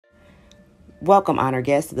Welcome, honored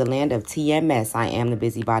guests, to the land of TMS. I am the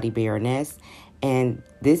Busybody Baroness, and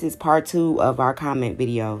this is part 2 of our comment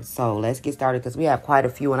video. So let's get started because we have quite a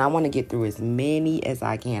few, and I want to get through as many as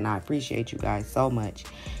I can. I appreciate you guys so much.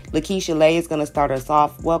 Lakeisha Lay is going to start us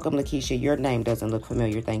off. Welcome, Lakeisha. Your name doesn't look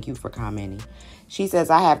familiar. Thank you for commenting. She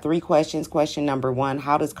says, I have 3 questions. Question number 1,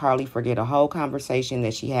 how does Carly forget a whole conversation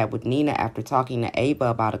that she had with Nina after talking to Ava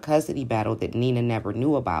about a custody battle that Nina never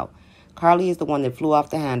knew about? Carly is the one that flew off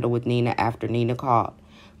the handle with Nina after Nina called,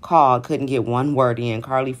 couldn't get one word in.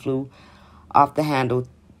 Carly flew off the handle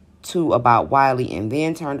too about Wiley and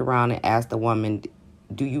then turned around and asked the woman,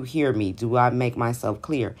 do you hear me? Do I make myself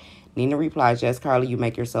clear? Nina replies, yes, Carly, you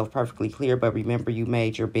make yourself perfectly clear, but remember you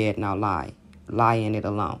made your bed, now lie. Lie in it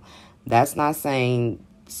alone. That's not saying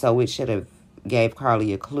so it should have gave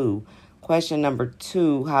Carly a clue. Question number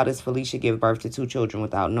 2, how does Felicia give birth to 2 children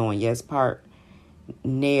without knowing? Yes, part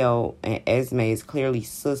Nell and Esme is clearly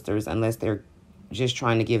sisters unless they're just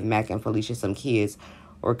trying to give Mac and Felicia some kids.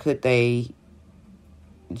 Or could they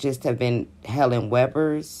just have been Helen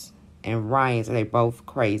Weber's and Ryan's? Are they both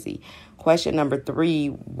crazy? Question number 3,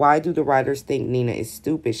 why do the writers think Nina is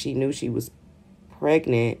stupid? She knew she was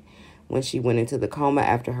pregnant when she went into the coma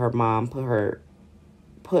after her mom put her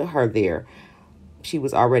there. She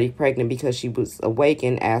was already pregnant because she was awake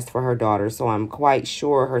and asked for her daughter. So I'm quite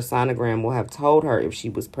sure her sonogram will have told her if she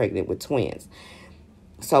was pregnant with twins.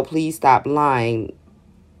 So please stop lying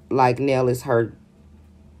like Nell is hers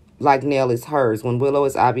when Willow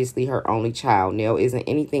is obviously her only child. Nell isn't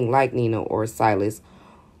anything like Nina or Silas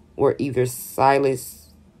or either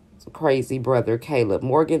Silas' crazy brother Caleb.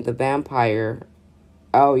 Morgan the vampire.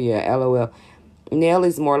 Oh yeah, LOL. Nell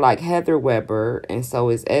is more like Heather Weber, and so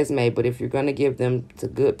is Esme. But if you're going to give them to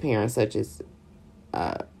good parents, such as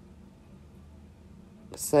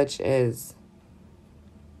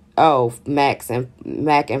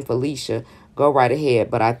Mac and Felicia, go right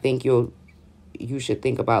ahead. But I think you should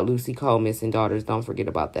think about Lucy Cole missing daughters. Don't forget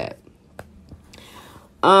about that.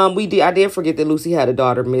 I did forget that Lucy had a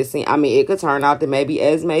daughter missing. I mean, it could turn out that maybe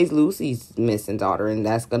Esme's Lucy's missing daughter, and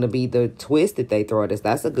that's going to be the twist that they throw at us.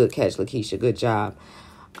 That's a good catch, Lakeisha. Good job.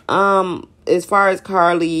 As far as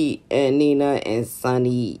Carly and Nina and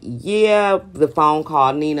Sonny, yeah, the phone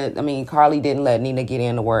call, Carly didn't let Nina get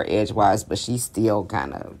in the word edgewise, but she still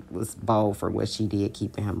kind of was bold for what she did,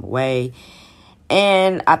 keeping him away.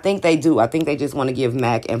 And I think they do. I think they just want to give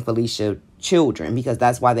Mac and Felicia children because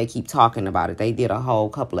that's why they keep talking about it. They did a whole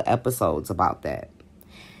couple of episodes about that.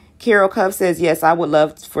 Carol Cuff says, yes, I would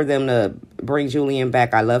love for them to bring Julian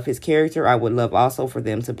back. I love his character. I would love also for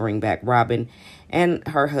them to bring back Robin and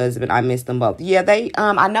her husband. I miss them both. Yeah,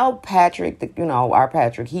 I know Patrick, our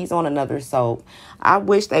Patrick, he's on another soap. I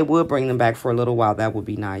wish they would bring them back for a little while. That would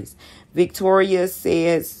be nice. Victoria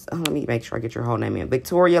says, let me make sure I get your whole name in.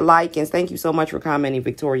 Victoria Likens. Thank you so much for commenting,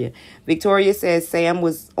 Victoria. Victoria says Sam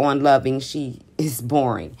was on Loving. She is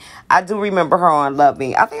boring. I do remember her on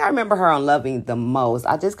Loving. I think I remember her on Loving the most.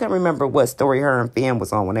 I just couldn't remember what story her and Finn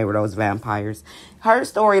was on when they were those vampires. Her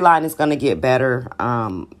storyline is going to get better.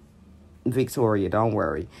 Victoria, don't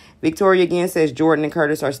worry. Victoria again says Jordan and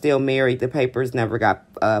Curtis are still married. The papers never got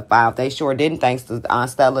filed. They sure didn't, thanks to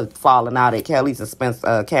Stella falling out at Kelly's expense.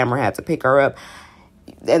 Cameron had to pick her up.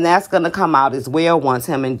 And that's going to come out as well once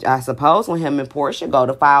when him and Portia go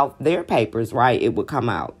to file their papers, right? It would come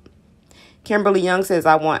out. Kimberly Young says,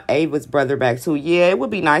 I want Ava's brother back too. Yeah, it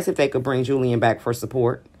would be nice if they could bring Julian back for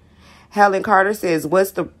support. Helen Carter says,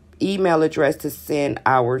 what's the email address to send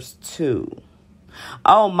ours to?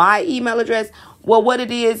 Oh, my email address? Well, what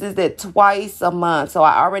it is that twice a month. So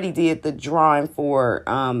I already did the drawing for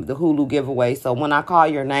the Hulu giveaway. So when I call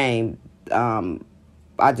your name,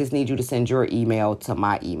 I just need you to send your email to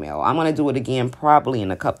my email. I'm going to do it again probably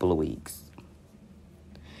in a couple of weeks.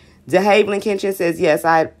 DeHaven Kitchen says, yes,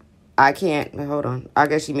 I can't. Hold on. I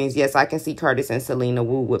guess she means, yes, I can see Curtis and Selena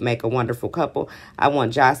Wu would make a wonderful couple. I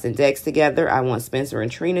want Joss and Dex together. I want Spencer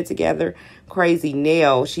and Trina together. Crazy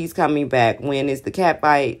Nell, she's coming back. When is the cat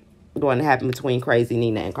fight going to happen between Crazy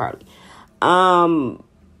Nina and Carly? Don't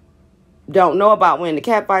know about when the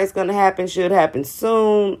cat fight is going to happen. Should happen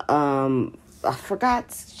soon. I forgot.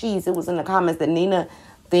 Jeez, it was in the comments that Nina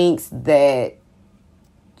thinks that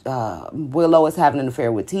Willow is having an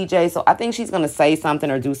affair with TJ. So I think she's going to say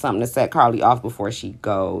something or do something to set Carly off before she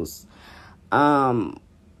goes.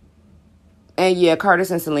 And yeah,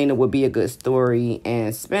 Curtis and Selena would be a good story.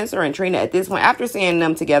 And Spencer and Trina at this point, after seeing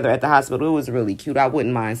them together at the hospital, it was really cute. I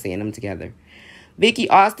wouldn't mind seeing them together. Vicky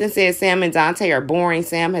Austin says Sam and Dante are boring.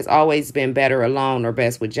 Sam has always been better alone or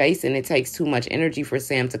best with Jason. It takes too much energy for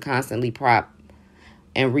Sam to constantly prop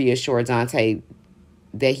and reassure Dante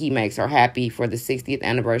that he makes her happy for the 60th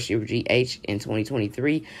anniversary of GH in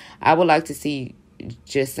 2023. I would like to see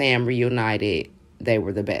just Sam reunited. They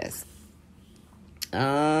were the best.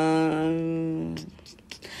 I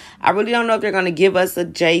really don't know if they're going to give us a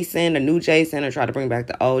new Jason, or try to bring back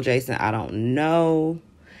the old Jason. I don't know.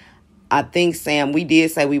 I think Sam, we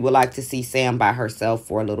did say we would like to see Sam by herself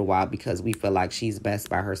for a little while because we feel like she's best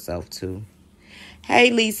by herself too.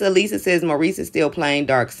 Hey, Lisa. Lisa says Maurice is still playing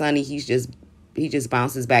Dark Sonny. He just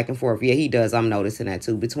bounces back and forth. Yeah, he does. I'm noticing that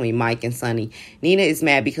too, between Mike and Sonny. Nina is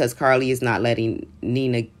mad because Carly is not letting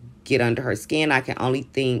Nina get under her skin. I can only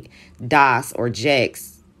think Das or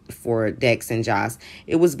Jex for Dex and Joss.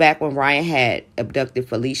 It was back when Ryan had abducted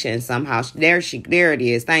Felicia, and somehow there it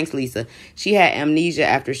is. Thanks, Lisa. She had amnesia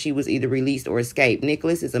after she was either released or escaped.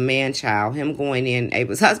 Nicholas is a man child. Him going in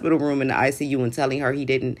Ava's hospital room in the ICU and telling her it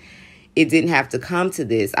didn't have to come to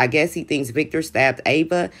this. I guess he thinks Victor stabbed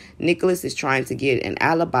Ava. Nicholas is trying to get an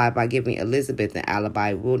alibi by giving Elizabeth an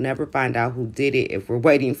alibi. We'll never find out who did it if we're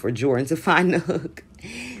waiting for Jordan to find the hook.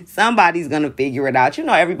 Somebody's going to figure it out.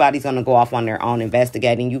 Everybody's going to go off on their own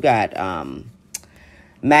investigating. You got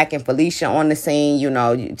Mac and Felicia on the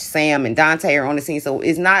scene. Sam and Dante are on the scene. So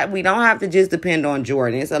we don't have to just depend on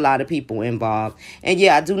Jordan. It's a lot of people involved. And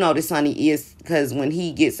yeah, I do know that Sonny is, because when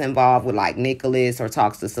he gets involved with like Nicholas or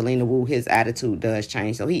talks to Selena Wu, his attitude does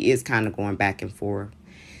change. So he is kind of going back and forth.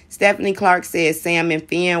 Stephanie Clark says Sam and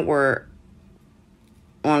Finn were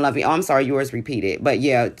on Loving. Oh, I'm sorry, yours repeated. But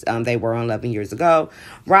yeah, they were on Loving years ago.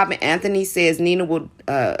 Robin Anthony says Nina will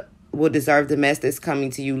deserve the mess that's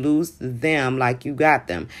coming to you. Lose them like you got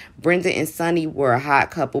them. Brenda and Sonny were a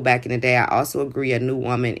hot couple back in the day. I also agree, a new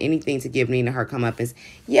woman, anything to give Nina her comeuppance.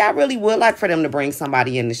 Yeah, I really would like for them to bring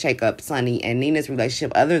somebody in to shake up Sonny and Nina's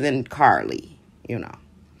relationship other than Carly,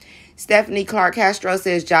 Stephanie Clark Castro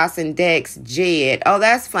says Joss and Dex, Jed. Oh,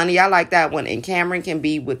 that's funny. I like that one. And Cameron can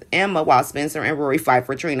be with Emma while Spencer and Rory fight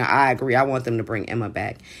for Trina. I agree. I want them to bring Emma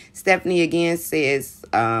back. Stephanie again says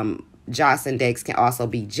Joss and Dex can also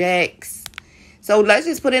be Jex. So let's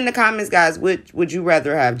just put in the comments, guys. Would you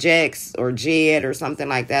rather have Jex or Jed or something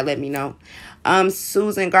like that? Let me know.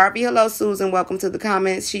 Susan Garvey. Hello, Susan. Welcome to the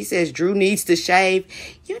comments. She says Drew needs to shave.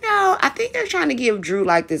 I think they're trying to give Drew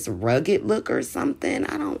like this rugged look or something.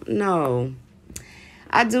 I don't know.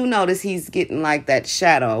 I do notice he's getting like that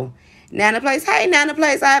shadow. Nana Place. Hey, Nana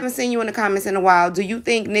Place. I haven't seen you in the comments in a while. Do you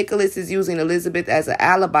think Nicholas is using Elizabeth as an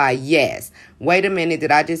alibi? Yes. Wait a minute.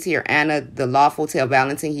 Did I just hear Anna, the lawful, tell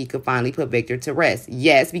Valentin he could finally put Victor to rest?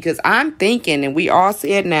 Yes, because I'm thinking, and we all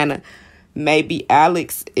said, Nana, maybe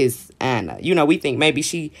Alex is Anna. We think maybe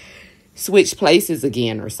she switched places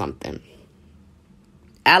again or something.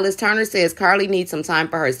 Alice Turner says Carly needs some time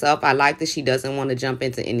for herself. I like that she doesn't want to jump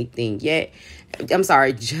into anything yet. I'm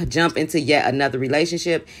sorry, jump into yet another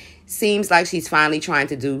relationship. Seems like she's finally trying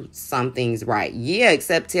to do some things right. Yeah,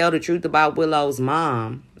 except tell the truth about Willow's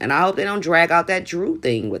mom. And I hope they don't drag out that Drew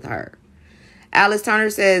thing with her. Alice Turner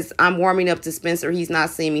says, I'm warming up to Spencer. He's not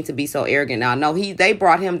seeming to be so arrogant now. No, they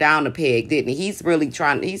brought him down a peg, didn't he? He's really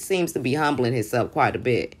he seems to be humbling himself quite a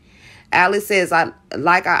bit. Alice says, I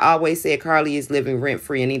always said, Carly is living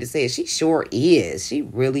rent-free. Anita says, she sure is. She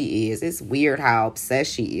really is. It's weird how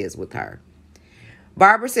obsessed she is with her.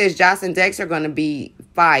 Barbara says, Joss and Dex are going to be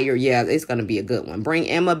fire. Yeah, it's going to be a good one. Bring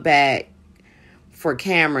Emma back for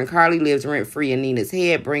Cameron. Carly lives rent-free in Nina's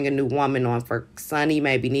head. Bring a new woman on for Sonny.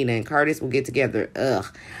 Maybe Nina and Curtis will get together. Ugh.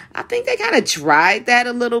 I think they kind of tried that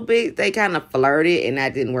a little bit. They kind of flirted, and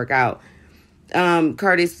that didn't work out.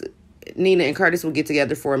 Nina and Curtis will get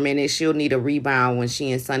together for a minute. She'll need a rebound when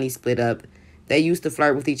she and Sonny split up. They used to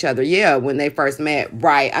flirt with each other. Yeah, when they first met.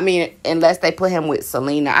 Right. I mean, unless they put him with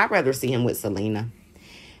Selena. I'd rather see him with Selena.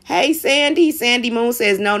 Hey, Sandy. Sandy Moon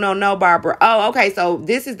says, no, Barbara. Oh, okay. So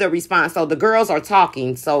this is the response. So the girls are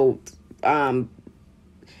talking. So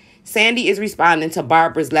Sandy is responding to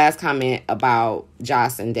Barbara's last comment about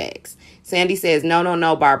Joss and Dex. Sandy says,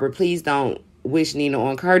 no, Barbara. Please don't wish Nina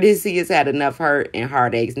on Curtis. He has had enough hurt and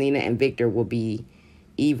heartaches. Nina and Victor will be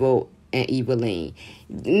evil and Eveline.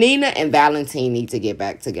 Nina and Valentin need to get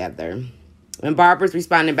back together. And Barbara's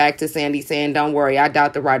responding back to Sandy saying, don't worry, I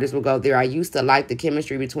doubt the writers will go there. I used to like the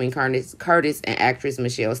chemistry between Curtis and actress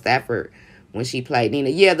Michelle Stafford when she played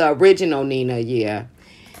Nina. Yeah, the original Nina, yeah.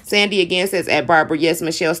 Sandy again says at Barbara, yes,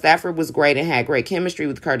 Michelle Stafford was great and had great chemistry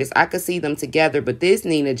with Curtis. I could see them together, but this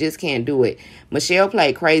Nina just can't do it. Michelle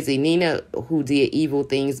played crazy. Nina, who did evil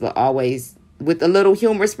things, but always with a little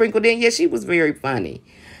humor sprinkled in. Yeah, she was very funny.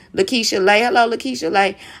 Lakeisha Lay. Hello, Lakeisha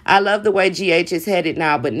Lay. I love the way GH is headed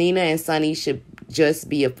now, but Nina and Sonny should just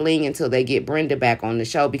be a fling until they get Brenda back on the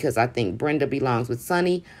show, because I think Brenda belongs with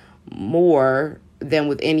Sonny more than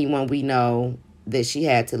with anyone we know that she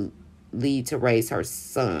had to leave to raise her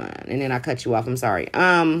son. And then I cut you off. I'm sorry.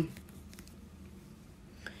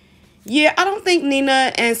 Yeah, I don't think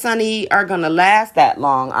Nina and Sonny are going to last that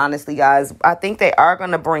long, honestly, guys. I think they are going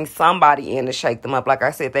to bring somebody in to shake them up. Like I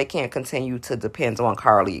said, they can't continue to depend on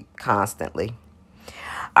Carly constantly.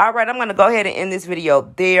 All right, I'm going to go ahead and end this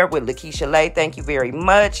video there with Lakeisha Leigh. Thank you very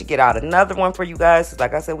much. Get out another one for you guys.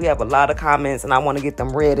 Like I said, we have a lot of comments, and I want to get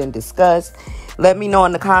them read and discussed. Let me know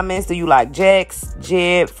in the comments, do you like Jex,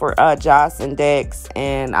 Jib for Joss and Dex?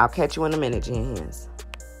 And I'll catch you in a minute, Jen Hands.